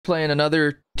Playing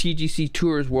another TGC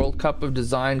Tours World Cup of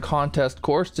Design contest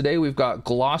course. Today we've got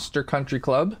Gloucester Country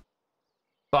Club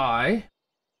by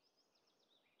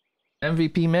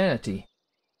mvpmanatee.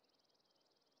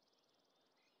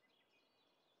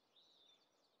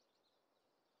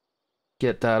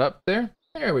 Get that up there.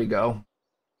 There we go. All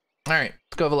right,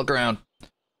 let's go have a look around.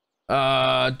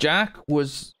 Jack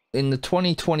was in the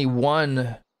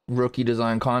 2021 rookie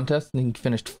design contest and he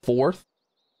finished 4th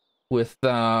with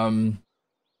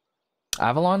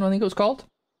Avalon, I think it was called.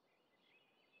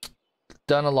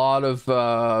 Done a lot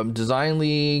of Design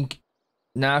League.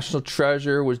 National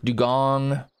Treasure was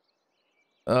Dugong.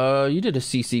 You did a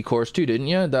CC course too, didn't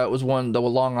you? That was one, the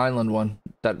Long Island one.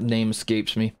 That name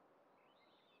escapes me.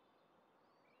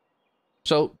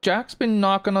 So Jack's been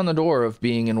knocking on the door of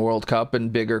being in World Cup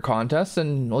and bigger contests,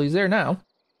 and well, he's there now.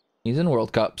 He's in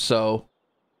World Cup, so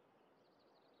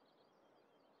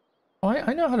oh,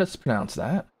 I know how to pronounce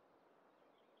that.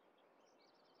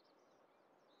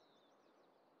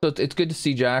 So it's good to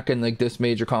see Jack in like this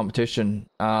major competition.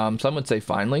 Some would say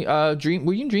finally. Dream,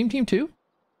 were you in Dream Team too?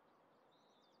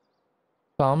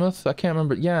 Falmouth? I can't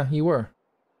remember. Yeah, you were.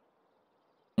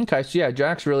 Okay, so yeah,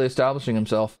 Jack's really establishing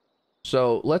himself.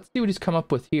 So let's see what he's come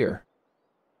up with here.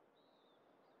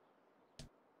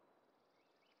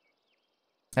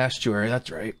 Estuary, that's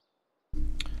right.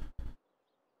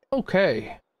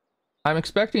 Okay. I'm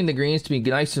expecting the greens to be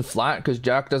nice and flat because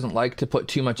Jack doesn't like to put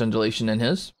too much undulation in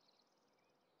his.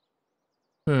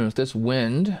 With this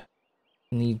wind,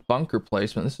 need bunker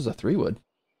placement. This is a 3-wood.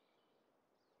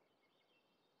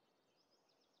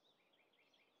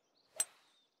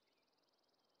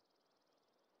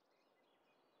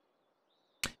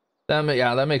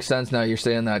 Yeah, that makes sense now you're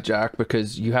saying that, Jack,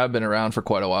 because you have been around for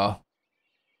quite a while.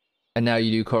 And now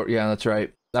you do, yeah, that's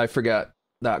right. I forget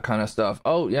that kind of stuff.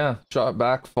 Oh, yeah, shot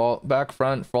back, back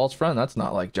front, false front. That's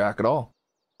not like Jack at all.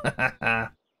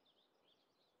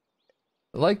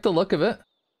 Like the look of it.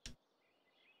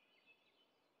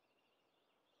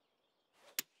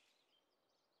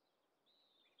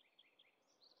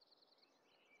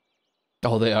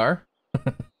 Oh, they are?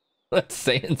 That's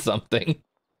saying something.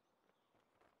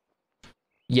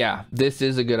 Yeah, this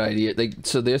is a good idea. Like,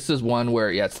 so this is one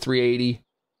where, yeah, it's 380.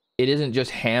 It isn't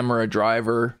just hammer a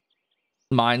driver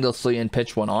mindlessly and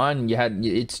pitch one on.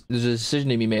 There's a decision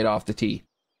to be made off the tee.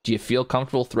 Do you feel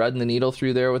comfortable threading the needle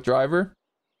through there with driver?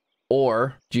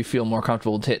 Or do you feel more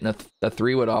comfortable with hitting a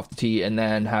 3-wood off the tee and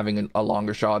then having a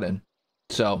longer shot in?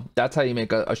 So that's how you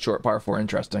make a short par 4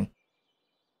 interesting.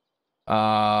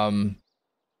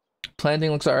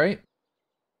 Planting looks all right.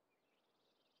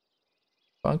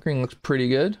 Bunkering looks pretty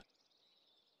good.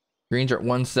 Greens are at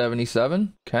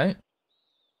 177. Okay.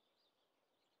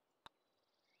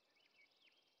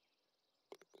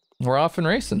 We're off and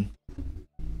racing.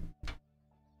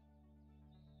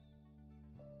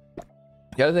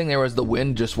 The other thing there was the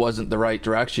wind just wasn't the right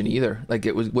direction either. Like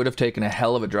it would have taken a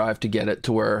hell of a drive to get it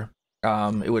to where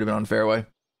it would have been on fairway.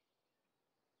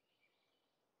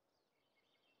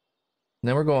 And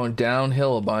then we're going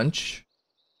downhill a bunch.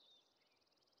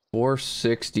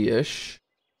 460-ish.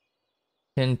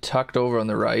 Pin tucked over on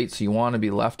the right, so you want to be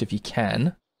left if you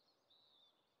can.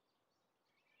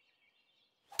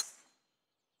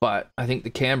 But I think the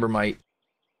camber might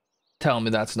tell me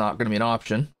that's not going to be an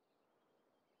option.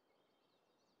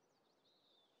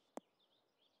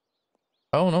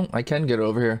 Oh no, I can get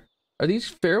over here. Are these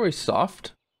fairways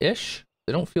soft-ish?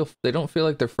 They don't feel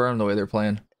like they're firm the way they're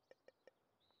playing.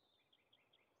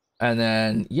 And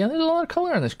then yeah, there's a lot of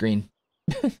color on this green.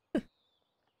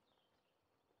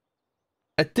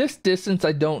 At this distance,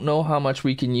 I don't know how much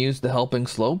we can use the helping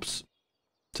slopes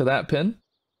to that pin,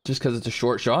 just because it's a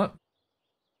short shot.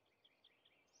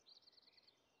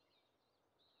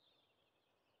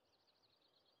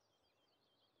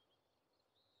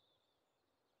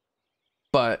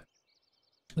 But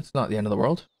it's not the end of the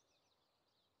world.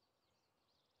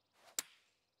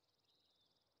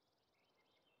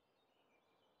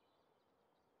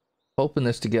 Hoping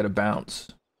this to get a bounce.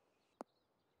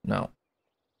 No.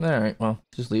 Alright, well,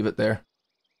 just leave it there.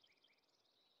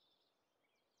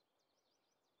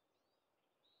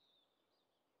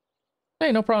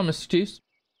 Hey, no problem, Mr. Chiefs.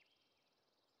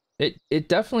 It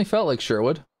definitely felt like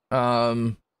Sherwood.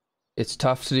 It's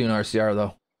tough to do an RCR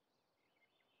though.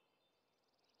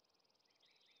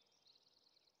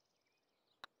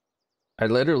 I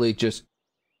literally just,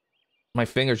 my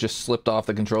fingers just slipped off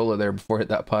the controller there before I hit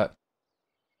that putt.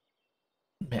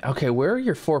 Man, okay, where are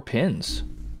your 4 pins?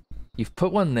 You've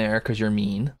put one there because you're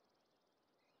mean.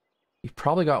 You've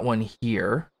probably got one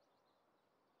here.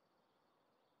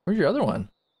 Where's your other one?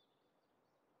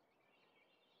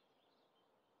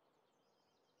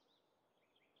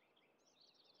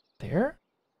 There?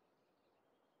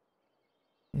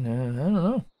 No, I don't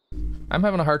know. I'm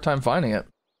having a hard time finding it.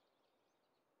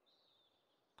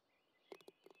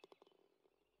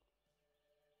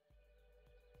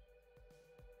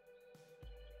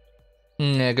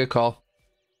 Yeah, good call.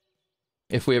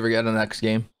 If we ever get a next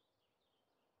game.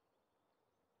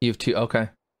 You have two, okay.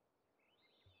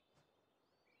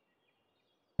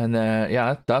 And then,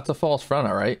 yeah, that's a false front,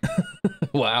 all right.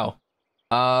 Wow.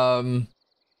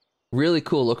 Really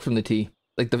cool look from the tee.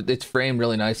 Like it's framed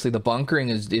really nicely. The bunkering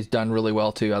is done really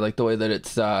well too. I like the way that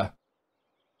it's I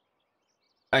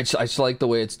just like the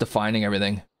way it's defining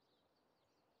everything.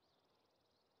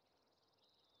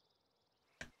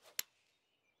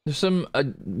 There's some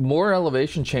more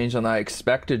elevation change than I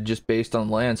expected just based on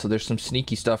land, so there's some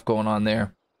sneaky stuff going on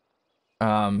there.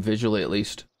 Visually at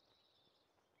least.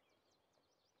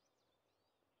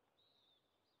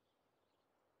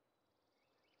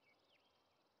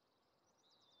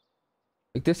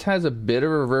 Like this has a bit of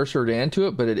a reverse ordan to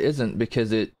it, but it isn't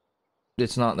because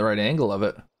it's not in the right angle of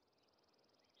it.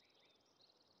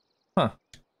 Huh.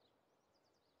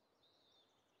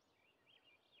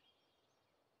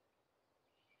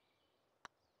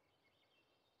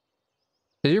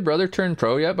 Has your brother turned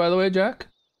pro yet, by the way, Jack?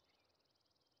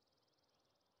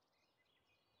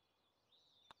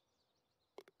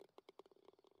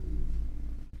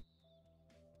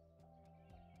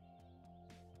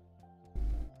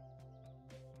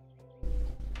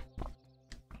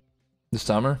 This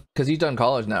summer? Because he's done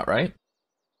college now, right?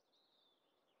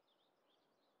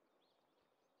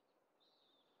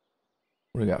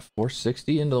 What do we got?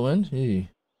 460 into the wind? Gee.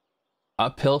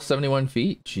 Uphill 71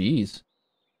 feet? Jeez.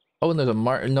 Oh, and there's a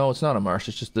marsh. No, it's not a marsh.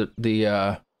 It's just just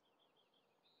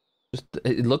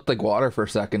it looked like water for a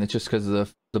second. It's just because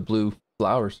of the blue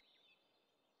flowers.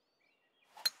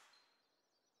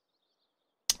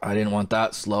 I didn't want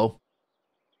that slow.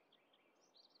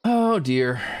 Oh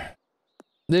dear.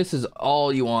 This is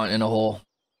all you want in a hole.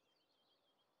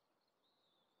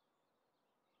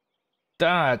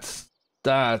 That's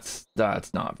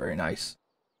not very nice.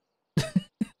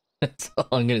 That's all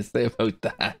I'm gonna say about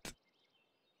that.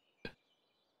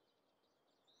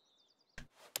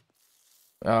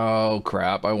 Oh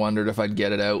crap, I wondered if I'd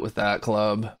get it out with that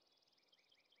club.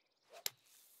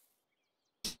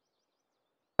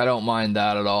 I don't mind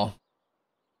that at all.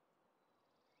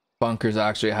 Bunker's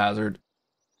actually a hazard.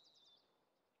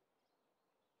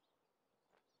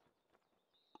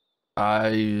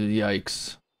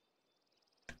 Yikes.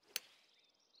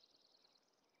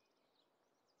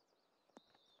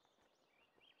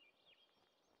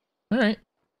 All right.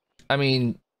 I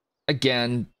mean,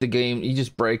 again, the game, you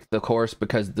just break the course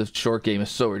because the short game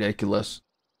is so ridiculous.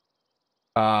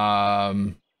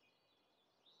 Man,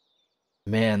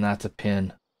 that's a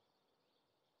pin.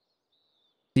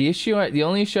 The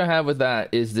only issue I have with that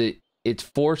is that it's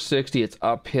 460, it's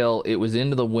uphill, it was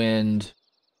into the wind.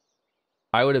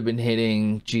 I would have been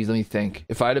hitting, geez, let me think.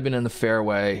 If I'd have been in the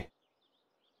fairway,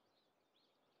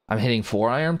 I'm hitting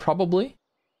 4-iron probably.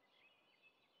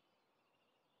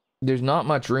 There's not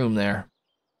much room there.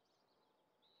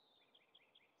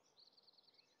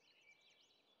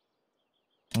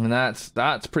 And that's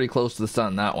pretty close to the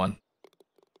sun, that one.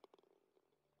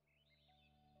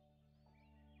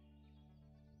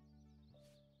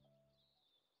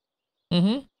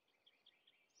 Mm-hmm.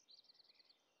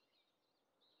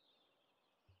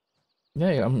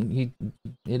 Yeah,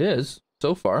 it is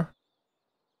so far.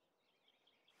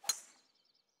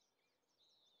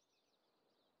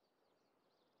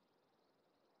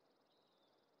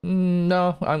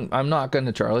 No, I'm not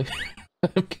gonna, Charlie.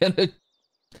 I'm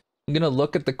gonna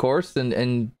look at the course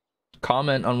and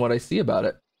comment on what I see about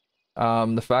it.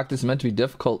 The fact it's meant to be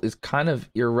difficult is kind of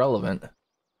irrelevant.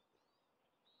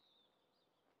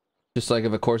 Just like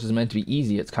if a course is meant to be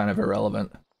easy, it's kind of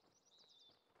irrelevant.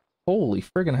 Holy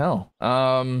friggin' hell.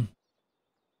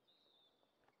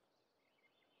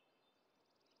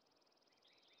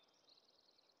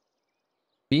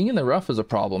 Being in the rough is a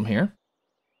problem here.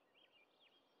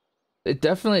 It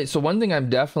definitely, so one thing I'm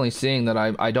definitely seeing that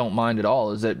I don't mind at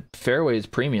all is that fairway is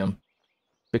premium.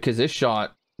 Because this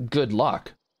shot, good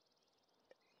luck.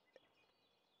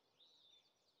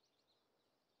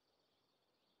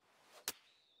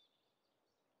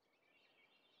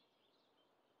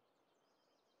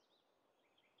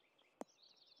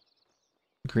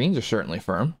 Greens are certainly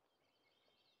firm.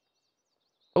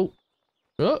 Oh,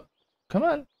 oh, come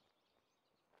on.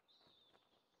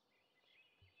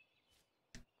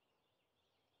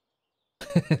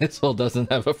 This hole doesn't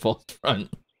have a false front.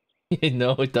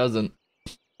 No, it doesn't.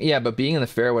 Yeah, but being in the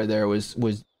fairway there was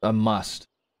a must.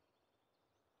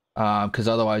 Because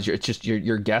otherwise it's just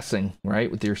you're guessing, right,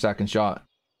 with your second shot.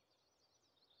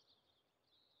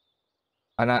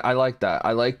 And I like that.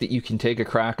 I like that you can take a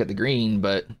crack at the green,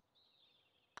 but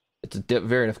it's a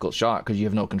very difficult shot because you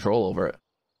have no control over it.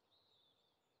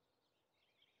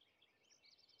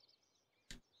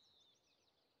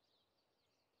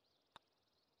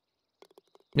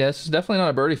 Yeah, this is definitely not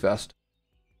a birdie fest.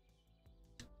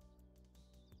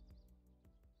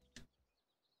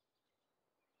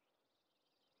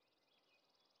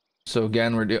 So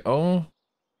again, we're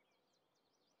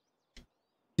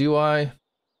do I?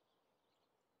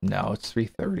 No, it's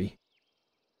 330.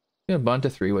 Get a bunch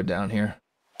of 3-wood down here.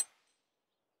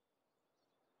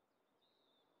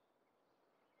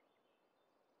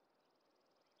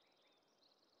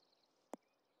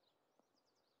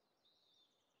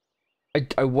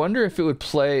 I wonder if it would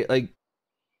play like,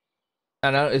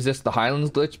 I don't know, is this the Highlands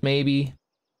glitch? Maybe.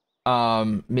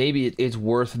 Maybe it's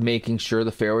worth making sure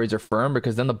the fairways are firm,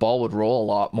 because then the ball would roll a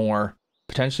lot more,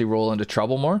 potentially roll into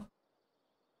trouble more.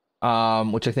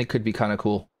 Which I think could be kind of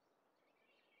cool.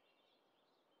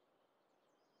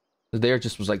 There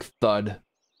just was like thud.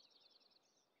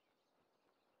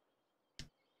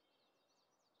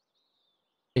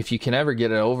 If you can ever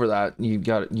get it over that,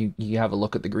 you have a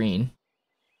look at the green.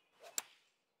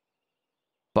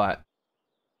 But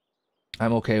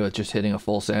I'm okay with just hitting a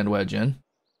full sand wedge in.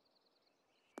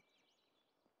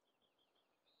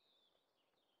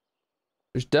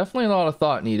 There's definitely a lot of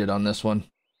thought needed on this one.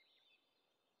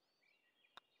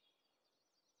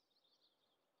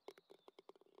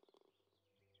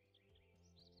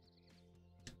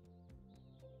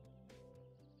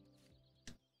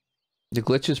 The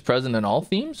glitch is present in all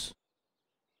themes?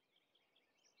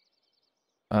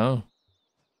 Oh.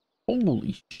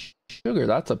 Holy sugar,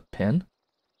 that's a pin.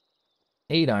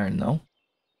 8-iron though.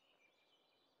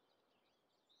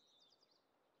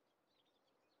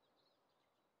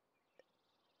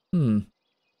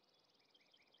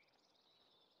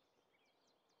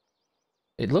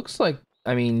 It looks like,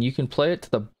 I mean, you can play it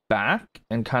to the back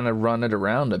and kind of run it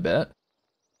around a bit.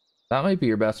 That might be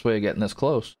your best way of getting this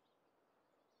close.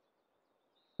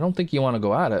 I don't think you want to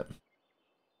go at it.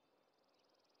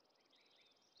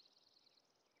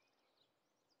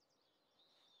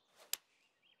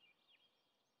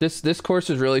 This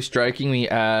course is really striking me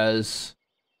as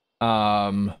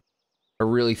a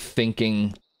really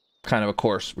thinking kind of a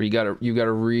course where you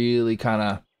gotta really kind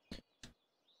of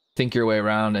think your way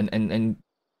around and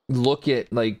look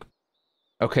at like,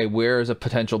 okay, where is a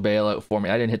potential bailout for me?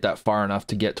 I didn't hit that far enough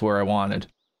to get to where I wanted.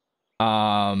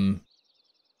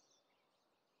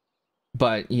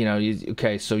 But you know,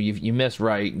 okay, so you miss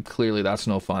right. Clearly, that's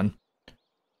no fun.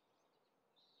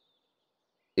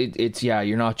 It's yeah,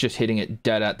 you're not just hitting it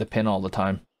dead at the pin all the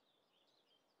time.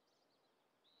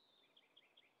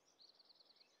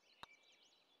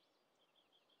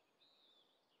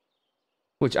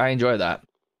 Which I enjoy that.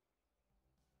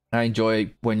 I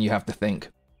enjoy when you have to think.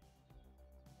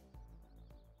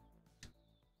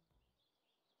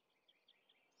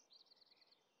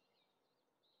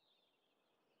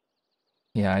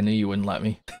 Yeah, I knew you wouldn't let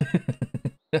me.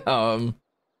 And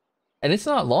it's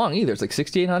not long either. It's like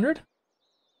 6,800.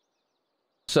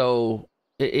 So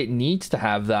it needs to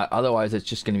have that. Otherwise, it's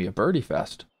just going to be a birdie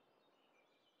fest.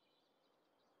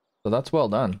 So that's well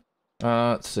done.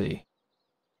 Let's see.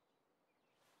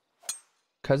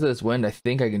 Because of this wind, I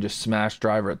think I can just smash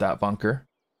driver at that bunker.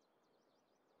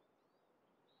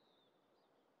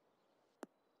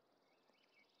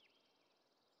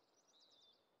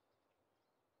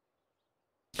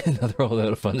 Another hole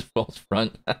out of false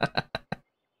front.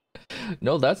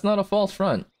 No, that's not a false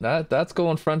front. That's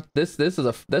going front. This is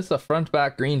a front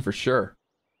back green for sure.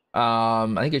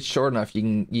 I think it's short enough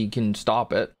you can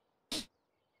stop it.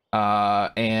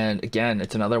 And again,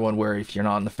 it's another one where if you're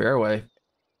not in the fairway,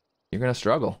 you're gonna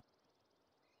struggle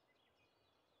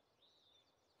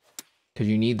because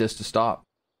you need this to stop.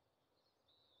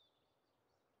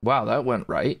 Wow, that went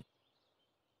right.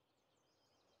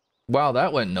 Wow,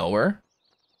 that went nowhere.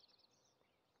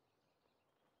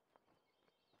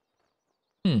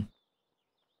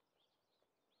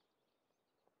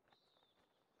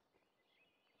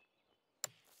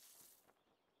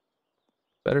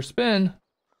 Better spin.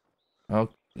 Oh,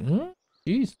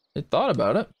 geez, it thought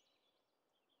about it.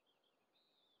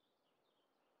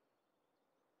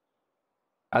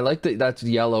 I like that that's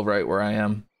yellow right where I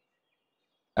am.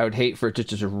 I would hate for it to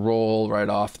just roll right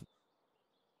off.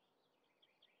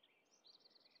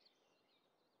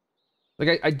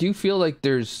 Like I do feel like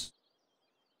there's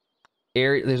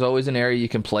always an area you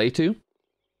can play to.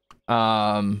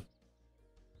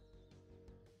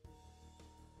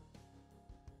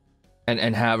 And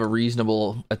and have a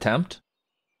reasonable attempt.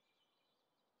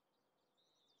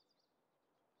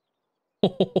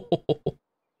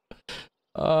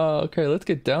 Okay, let's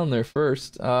get down there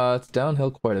first. It's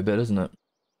downhill quite a bit, isn't it?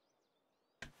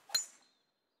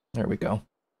 There we go.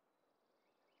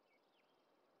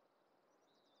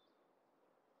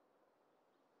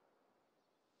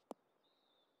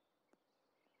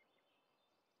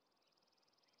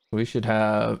 We should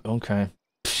have, okay.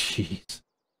 Jeez.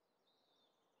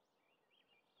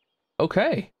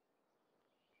 Okay.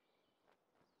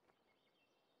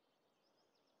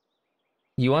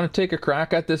 You want to take a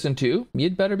crack at this in two?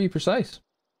 You'd better be precise.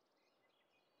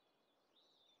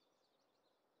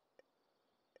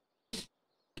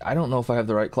 I don't know if I have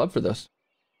the right club for this.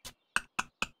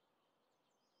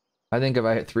 I think if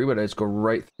I hit 3-wood, I just go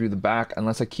right through the back,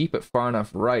 unless I keep it far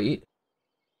enough right.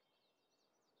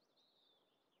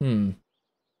 If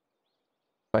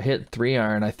I hit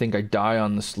 3-iron, I think I die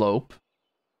on the slope.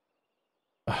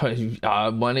 Well, these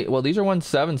are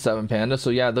 177 Panda,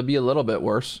 so yeah, they'll be a little bit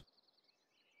worse.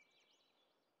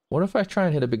 What if I try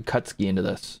and hit a big cut ski into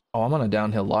this? Oh, I'm on a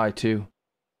downhill lie too.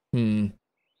 I'm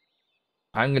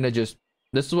gonna just...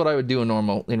 This is what I would do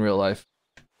in real life.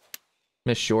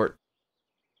 Miss short.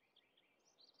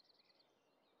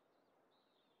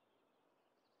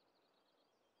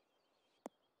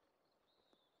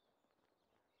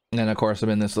 And then, of course, I'm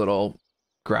in this little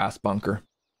grass bunker.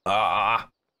 Ah!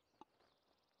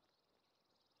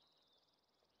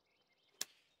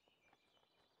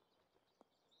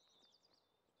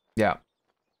 Yeah.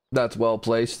 That's well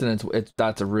placed, and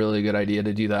that's a really good idea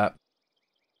to do that.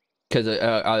 Because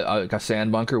a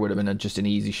sand bunker would have been just an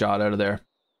easy shot out of there.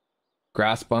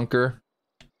 Grass bunker,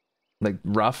 like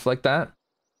rough like that,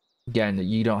 again,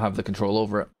 you don't have the control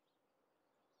over it.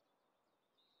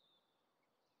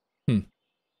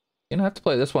 Gonna have to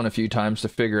play this one a few times to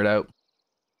figure it out.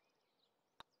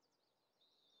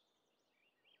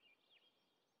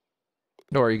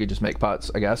 Or you could just make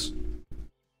putts, I guess.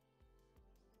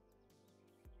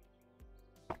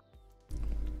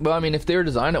 Well, I mean, if they're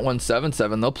designed at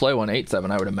 177, they'll play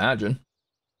 187, I would imagine.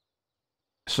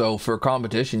 So for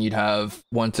competition, you'd have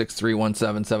 163,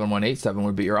 177, 187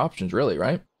 would be your options, really,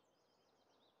 right?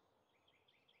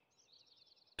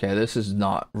 Okay, this is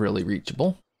not really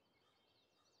reachable.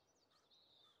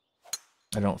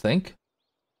 I don't think.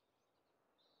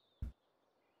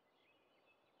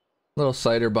 Little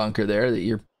cider bunker there that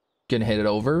you're gonna hit it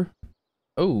over.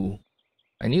 Oh,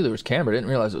 I knew there was camber. I didn't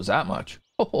realize it was that much.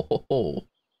 Oh,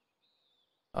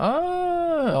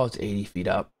 it's 80 feet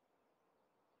up.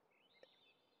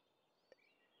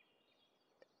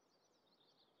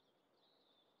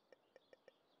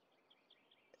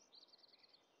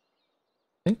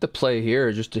 I think the play here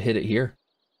is just to hit it here.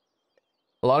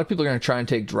 A lot of people are going to try and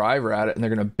take driver at it, and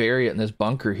they're going to bury it in this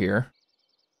bunker here.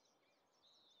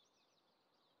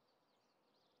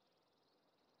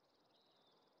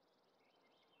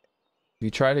 If you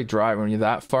try to drive when you're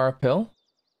that far uphill,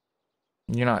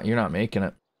 you're not making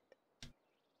it.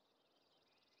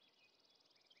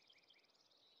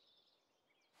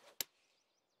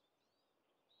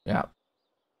 Yeah.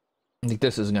 I think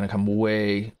this is going to come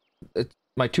way...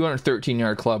 my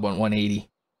 213-yard club went 180.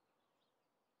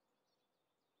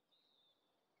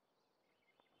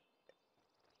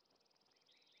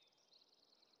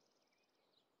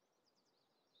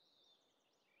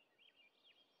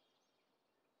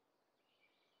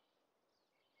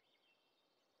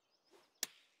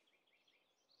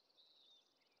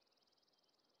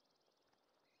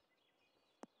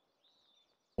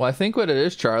 Well, I think what it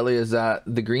is, Charlie, is that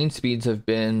the green speeds have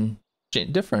been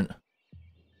different.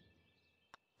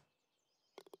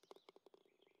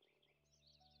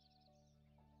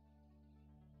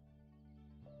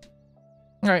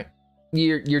 All right,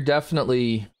 you're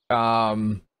definitely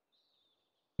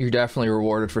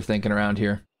rewarded for thinking around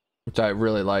here, which I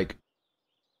really like.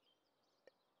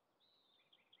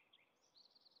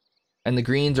 And the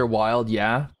greens are wild,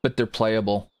 yeah, but they're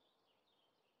playable.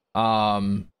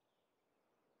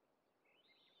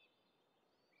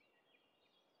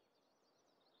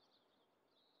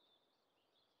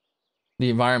 The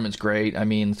environment's great. I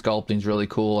mean, sculpting's really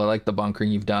cool. I like the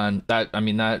bunkering you've done. That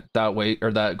weight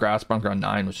or that grass bunker on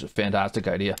 9 was a fantastic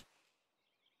idea.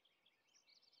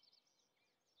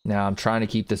 Now I'm trying to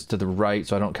keep this to the right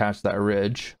so I don't catch that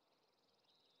ridge.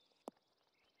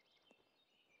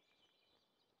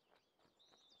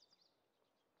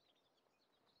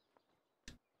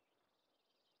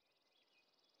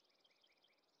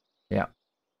 Yeah.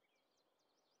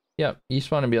 Yeah, you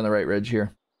just want to be on the right ridge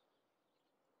here.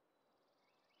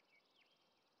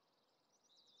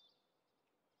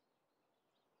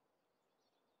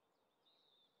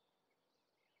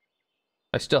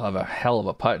 I still have a hell of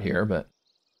a putt here, but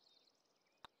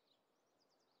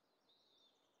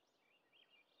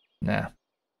nah.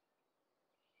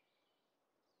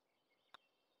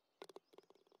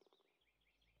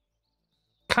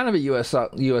 Kind of a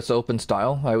US Open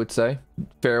style, I would say.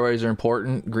 Fairways are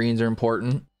important, greens are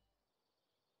important.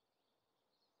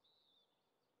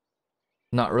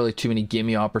 Not really too many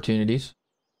gimme opportunities.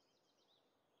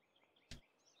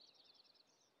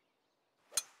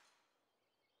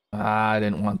 I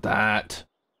didn't want that.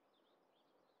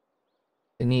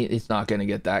 It's not going to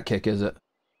get that kick, is it?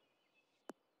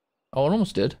 Oh, it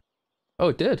almost did. Oh,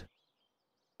 it did.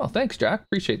 Oh, thanks, Jack.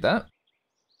 Appreciate that.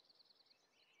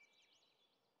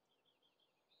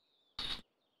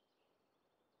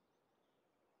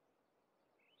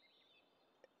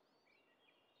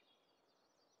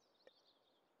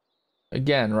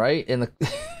 Again, right? In the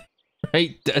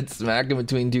right dead smack in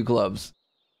between two clubs.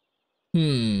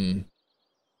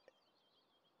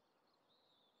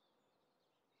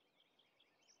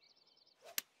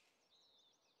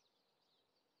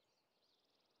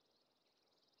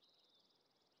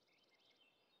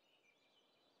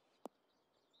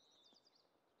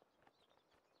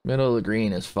 Middle of the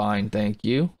green is fine, thank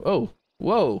you. Oh,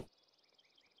 whoa.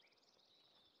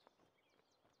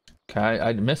 Okay,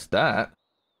 I missed that.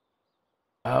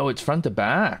 Oh, it's front to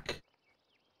back.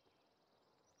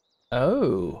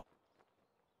 Oh.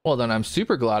 Well, then I'm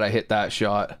super glad I hit that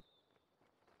shot.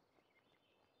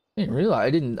 I didn't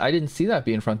realize I didn't see that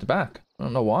being front to back. I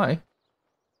don't know why.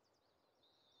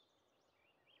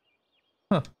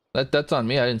 Huh. That's on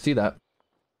me. I didn't see that.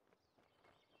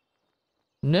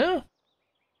 No.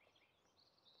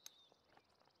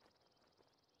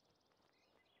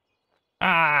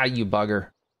 Ah, you bugger.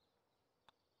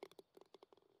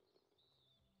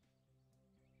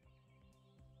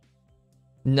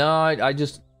 No,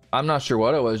 I'm not sure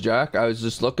what it was, Jack. I was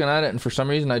just looking at it, and for some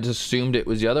reason, I just assumed it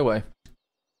was the other way.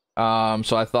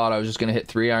 So I thought I was just gonna hit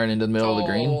 3-iron into the middle of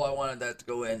the green. Oh, I wanted that to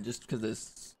go in just because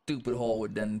this stupid hole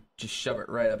would then just shove it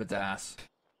right up its ass.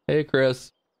 Hey,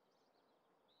 Chris.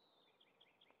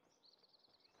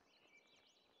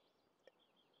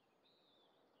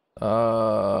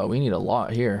 We need a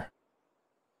lot here.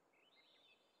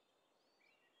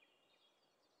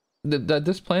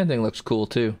 This planting looks cool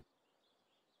too.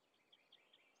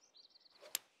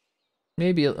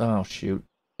 Maybe, oh shoot.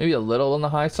 Maybe a little on the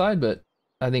high side, but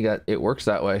I think that it works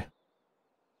that way.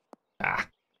 Ah.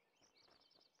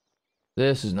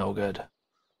 This is no good.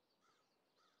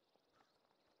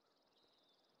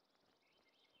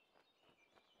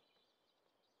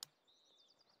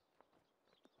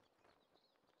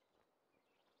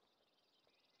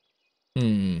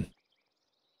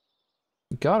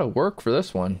 Gotta work for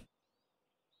this one.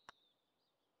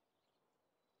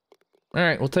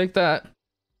 Alright, we'll take that.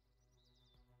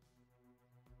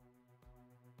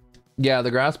 Yeah,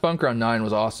 the grass bunker on 9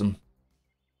 was awesome.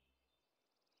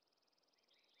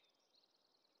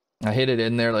 I hit it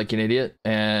in there like an idiot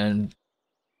and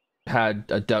had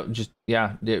a doubt. Just,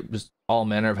 yeah, it was all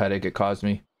manner of headache it caused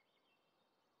me.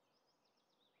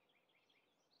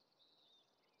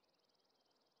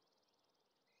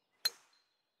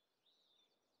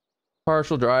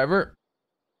 Partial driver.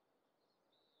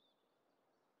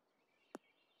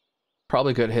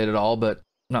 Probably could hit it all, but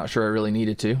not sure I really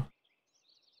needed to.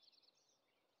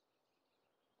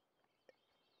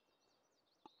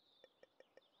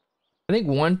 I think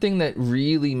one thing that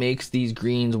really makes these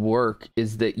greens work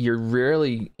is that you're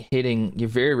very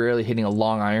rarely hitting a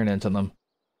long iron into them.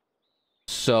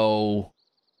 So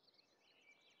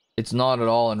it's not at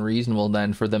all unreasonable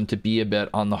then for them to be a bit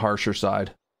on the harsher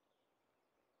side.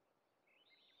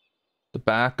 The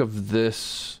back of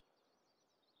this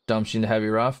dumps you into heavy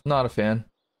rough, not a fan.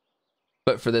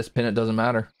 But for this pin, it doesn't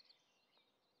matter.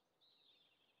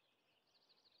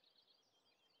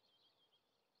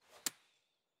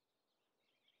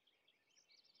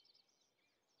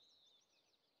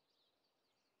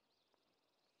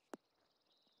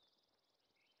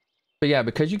 But yeah,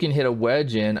 because you can hit a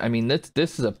wedge in, I mean, this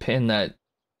is a pin that,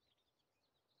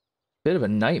 bit of a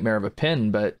nightmare of a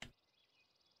pin, but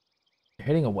you're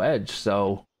hitting a wedge,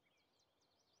 so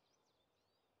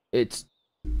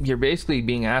you're basically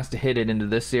being asked to hit it into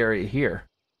this area here,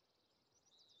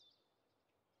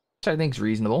 which I think is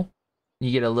reasonable.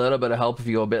 You get a little bit of help if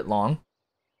you go a bit long.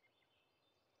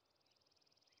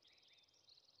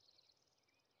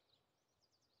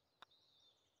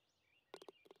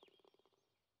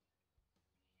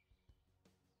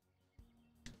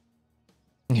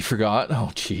 You forgot?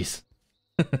 Oh, jeez.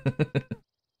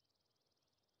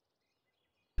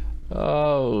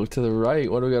 Oh, to the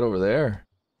right. What do we got over there?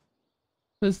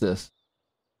 What is this?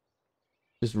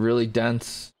 Just really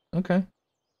dense. Okay.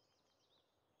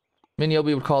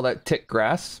 Miniobi would call that tick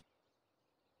grass.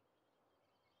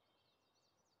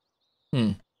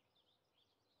 Hmm.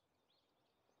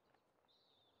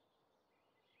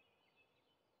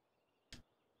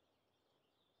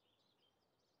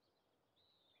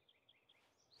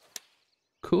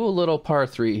 Cool little par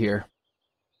 3 here.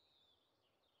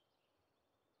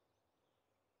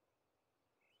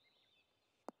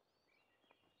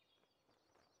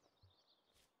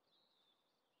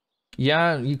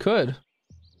 Yeah, you could.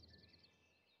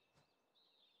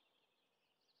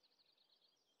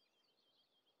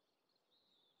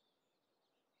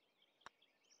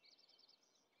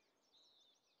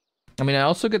 I mean, I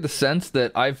also get the sense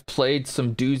that I've played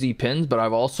some doozy pins, but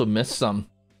I've also missed some.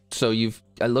 So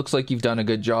it looks like you've done a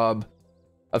good job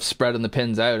of spreading the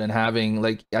pins out and having,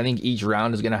 like, I think each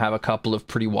round is going to have a couple of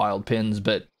pretty wild pins,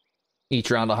 but each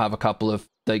round will have a couple of,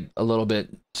 like, a little bit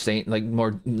like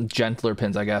more gentler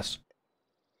pins, I guess.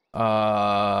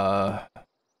 Huh.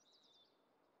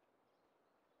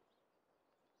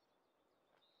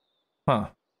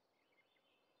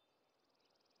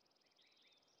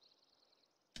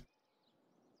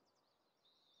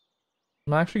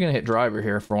 I'm actually gonna hit driver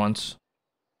here for once.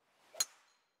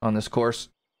 On this course.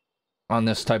 On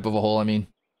this type of a hole, I mean.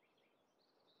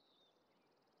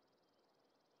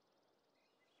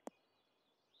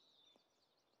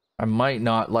 I might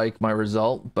not like my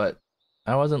result, but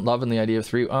I wasn't loving the idea of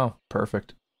 3. Oh,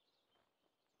 perfect.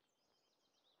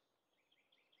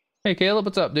 Hey, Caleb,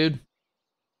 what's up, dude?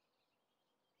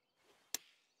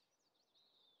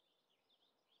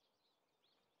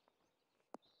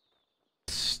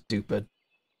 Stupid.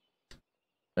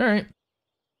 All right.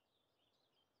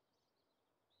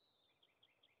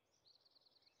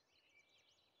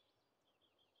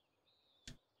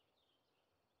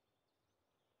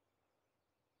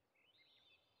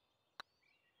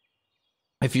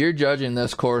 If you're judging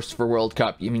this course for World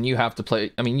Cup, I mean, you have to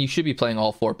play, I mean, you should be playing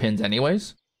all 4 pins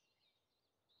anyways.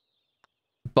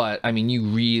 But, I mean, you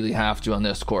really have to on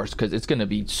this course because it's going to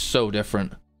be so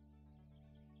different.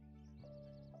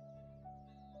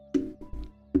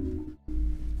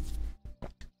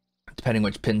 Depending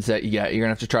which pin set you get, you're going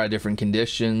to have to try different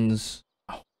conditions.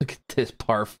 Oh, look at this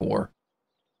par 4.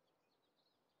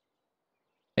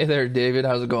 Hey there, David.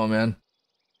 How's it going, man?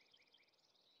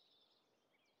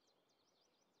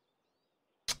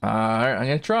 Alright, I'm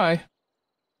going to try.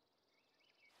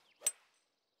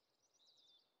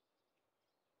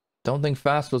 Don't think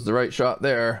fast was the right shot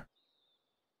there.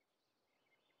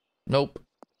 Nope.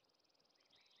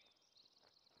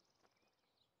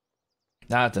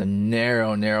 That's a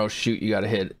narrow shoot you got to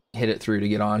hit it through to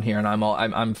get on here, and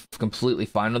I'm completely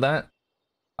fine with that.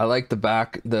 I like the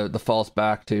back, the false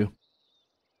back too.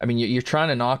 I mean, you're trying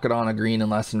to knock it on a green in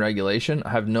less than regulation. I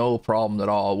have no problem at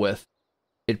all with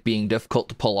it being difficult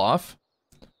to pull off.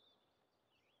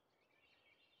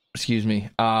 Excuse me.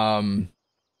 And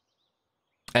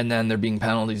then there being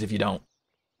penalties if you don't.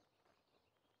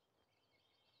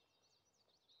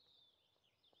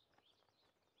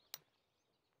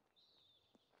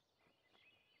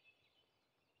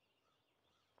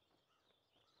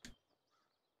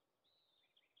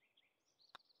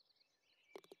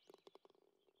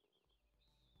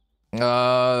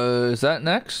 Is that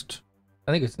next?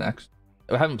 I think it's next.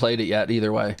 I haven't played it yet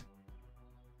either way.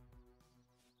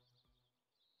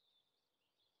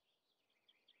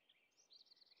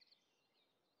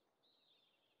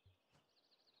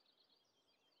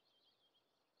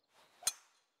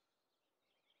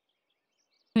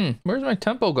 Where's my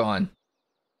tempo gone?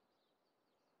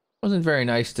 Wasn't very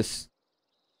nice to...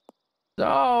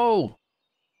 Oh!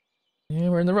 Yeah,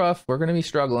 we're in the rough. We're gonna be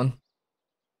struggling.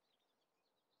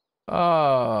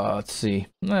 Let's see.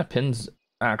 That pin's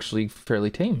actually fairly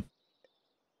tame.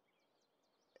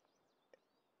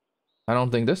 I don't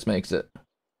think this makes it.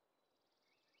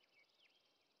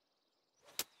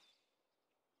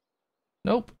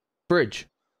 Nope. Bridge.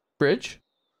 Bridge?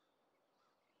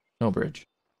 No bridge.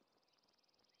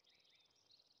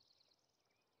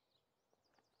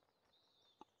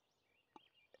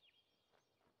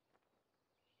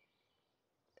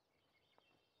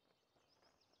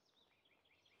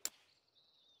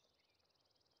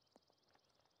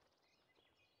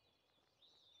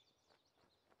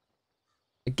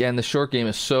 Again, the short game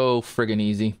is so friggin'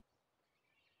 easy.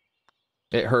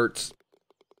 It hurts.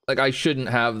 Like, I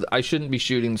shouldn't be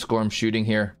shooting the score I'm shooting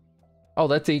here. Oh,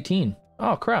 that's 18.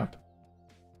 Oh, crap.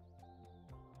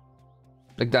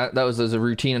 Like, that was as a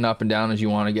routine and up and down as you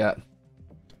want to get.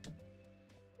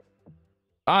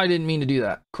 I didn't mean to do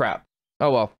that. Crap.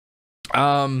 Oh, well.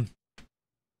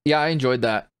 Yeah, I enjoyed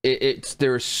that. it's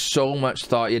there's so much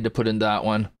thought you had to put in that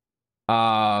one.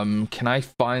 Can I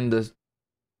find the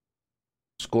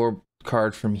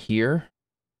scorecard from here?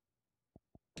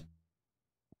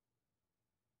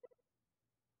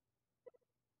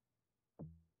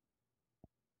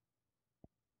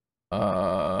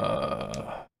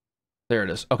 There it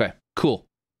is. Okay, cool.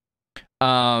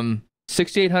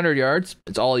 6,800 yards.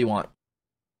 It's all you want.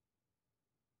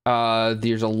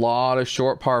 There's a lot of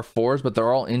short par fours, but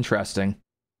they're all interesting.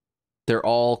 They're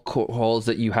all holes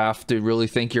that you have to really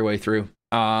think your way through.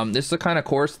 This is the kind of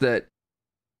course that,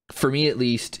 for me at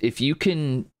least, if you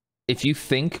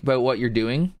think about what you're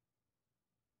doing,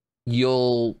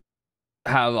 you'll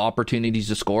have opportunities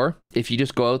to score. If you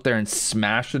just go out there and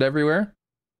smash it everywhere,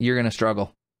 you're gonna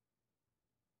struggle.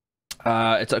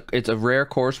 It's a rare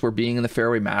course where being in the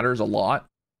fairway matters a lot.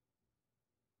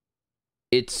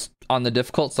 It's on the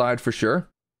difficult side for sure,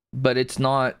 but it's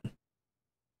not.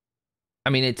 I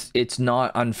mean, it's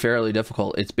not unfairly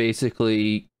difficult. It's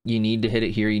basically you need to hit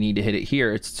it here, you need to hit it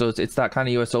here. It's that kind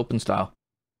of US Open style.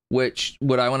 Which,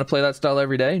 would I want to play that style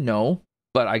every day? No,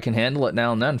 but I can handle it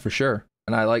now and then for sure.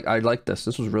 And I like this.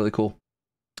 This was really cool.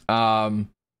 Yeah,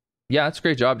 it's a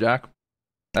great job, Jack.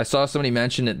 I saw somebody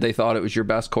mention that they thought it was your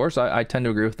best course. I tend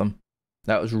to agree with them.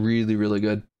 That was really, really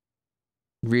good.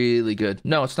 Really good.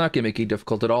 No, it's not gimmicky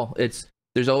difficult at all.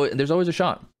 There's always a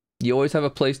shot. You always have a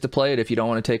place to play it if you don't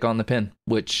want to take on the pin,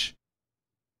 which,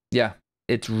 yeah,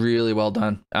 it's really well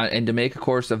done. And to make a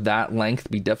course of that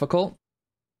length be difficult,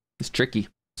 it's tricky.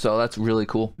 So that's really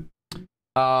cool.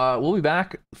 We'll be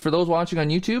back. For those watching on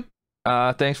YouTube,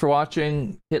 thanks for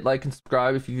watching. Hit like and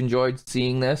subscribe if you've enjoyed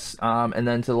seeing this, and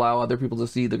then to allow other people to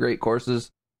see the great courses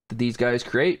that these guys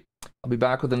create. I'll be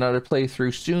back with another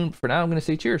playthrough soon. For now, I'm going to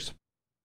say cheers.